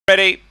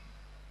Ready.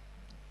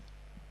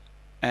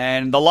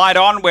 And the light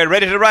on. We're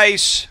ready to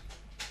race.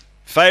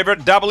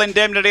 Favourite Double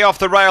Indemnity off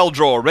the rail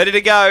draw. Ready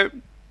to go.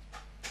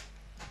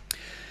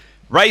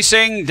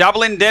 Racing,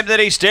 Double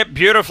Indemnity stepped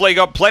beautifully,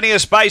 got plenty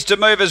of space to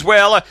move as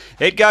well.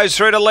 It goes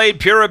through to lead.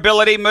 Pure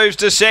Ability moves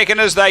to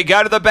second as they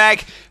go to the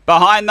back.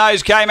 Behind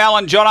those came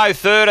Alan Jono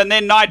third, and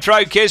then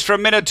Nitro Kiss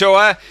from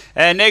Minotaur.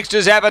 And next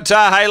is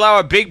Avatar Halo.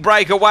 A big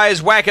breakaway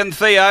is Whack and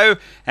Theo.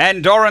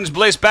 And Doran's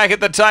Bliss back at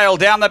the tail.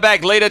 Down the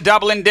back, leader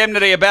Double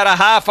Indemnity. About a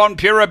half on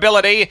Pure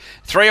Ability.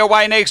 3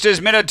 away next is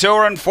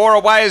Minotaur, and 4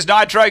 away is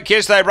Nitro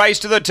Kiss. They race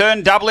to the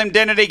turn. Double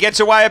Indemnity gets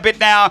away a bit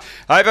now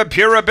over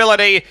Pure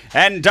Ability.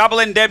 And Double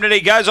Indemnity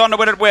goes on to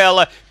win it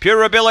well.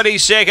 Pure Ability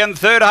second.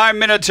 Third home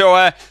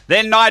Minotaur.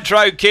 Then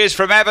Nitro Kiss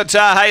from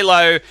Avatar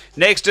Halo.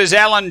 Next is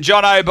Alan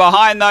Jono.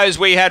 Behind those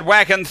we had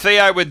Whack and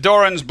Theo with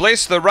Doran's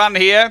Bliss. The run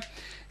here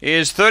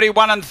is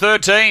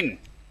 31-13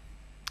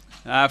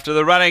 after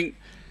the running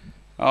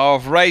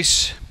of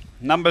race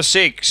number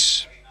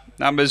 6.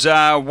 Numbers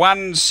are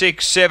 1,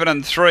 6, 7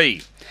 and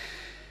 3.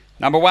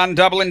 Number 1,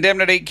 Double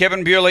Indemnity,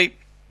 Kevin Bewley,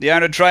 the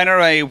owner trainer,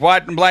 a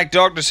white and black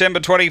dog, December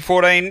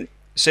 2014.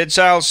 Set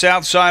sail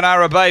south,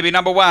 Sayonara Baby,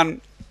 number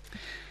 1.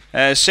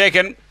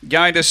 Second,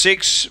 going to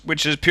 6,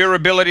 which is Pure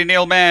Ability,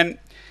 Neil Mann.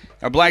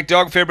 A black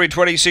dog, February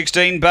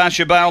 2016,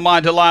 Barsha Bale, My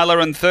Delilah,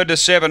 and 3rd to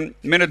 7,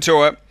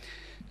 Minotaur.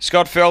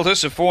 Scott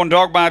Feltus, a fawn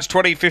dog, March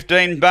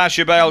 2015,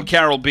 Barsha Bale,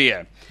 Carol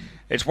Beer.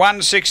 It's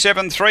 1, 6,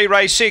 7, 3,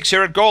 race 6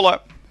 here at Gawler.